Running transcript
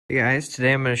Hey guys,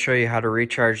 today I'm going to show you how to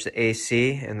recharge the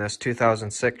AC in this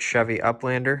 2006 Chevy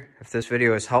Uplander. If this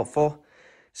video is helpful,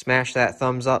 smash that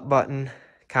thumbs up button,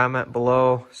 comment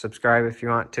below, subscribe if you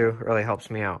want to. It really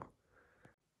helps me out.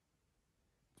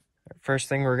 First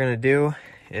thing we're going to do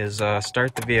is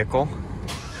start the vehicle.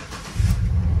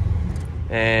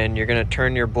 And you're going to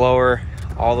turn your blower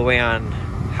all the way on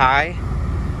high,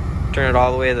 turn it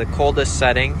all the way to the coldest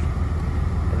setting,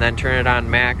 and then turn it on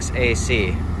max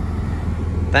AC.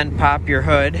 Then pop your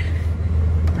hood.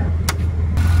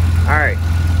 Alright,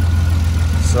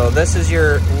 so this is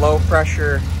your low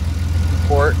pressure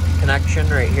port connection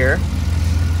right here.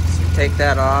 So take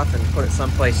that off and put it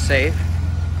someplace safe.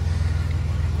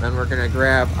 Then we're going to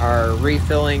grab our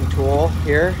refilling tool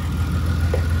here.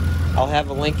 I'll have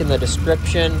a link in the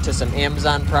description to some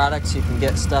Amazon products. You can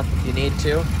get stuff if you need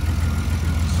to.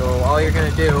 So all you're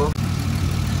going to do,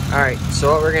 alright,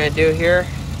 so what we're going to do here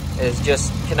is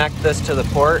just connect this to the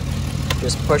port.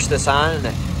 Just push this on and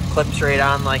it clips right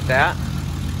on like that.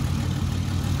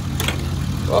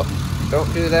 Whoa,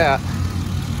 don't do that.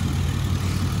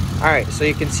 Alright, so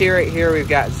you can see right here we've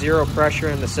got zero pressure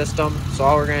in the system. So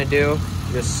all we're going to do,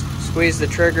 just squeeze the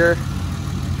trigger,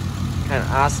 kind of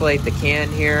oscillate the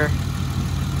can here.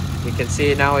 You can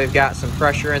see now we've got some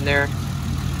pressure in there.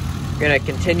 We're going to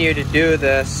continue to do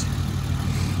this.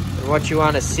 And what you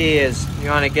want to see is you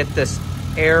want to get this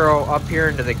arrow up here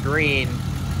into the green,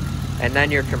 and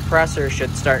then your compressor should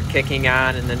start kicking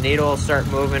on and the needle will start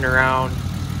moving around.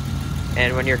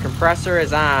 And when your compressor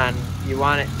is on, you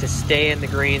want it to stay in the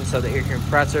green so that your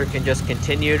compressor can just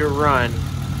continue to run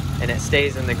and it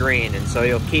stays in the green. And so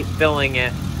you'll keep filling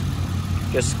it.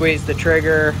 Just squeeze the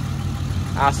trigger,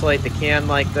 oscillate the can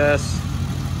like this.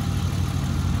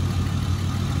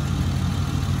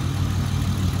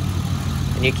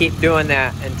 And you keep doing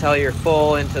that until you're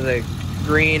full into the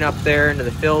green up there, into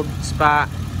the filled spot.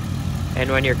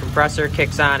 And when your compressor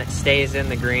kicks on, it stays in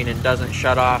the green and doesn't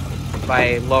shut off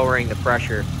by lowering the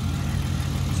pressure.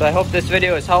 So I hope this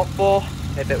video is helpful.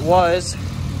 If it was,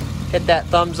 hit that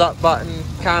thumbs up button,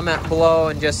 comment below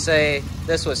and just say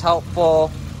this was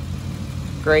helpful,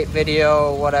 great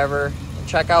video, whatever. And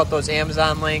check out those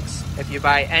Amazon links. If you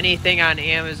buy anything on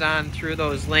Amazon through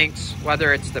those links,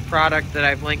 whether it's the product that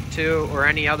I've linked to or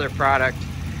any other product,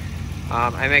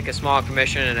 I make a small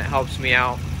commission and it helps me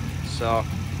out. So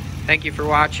thank you for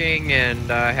watching and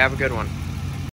have a good one.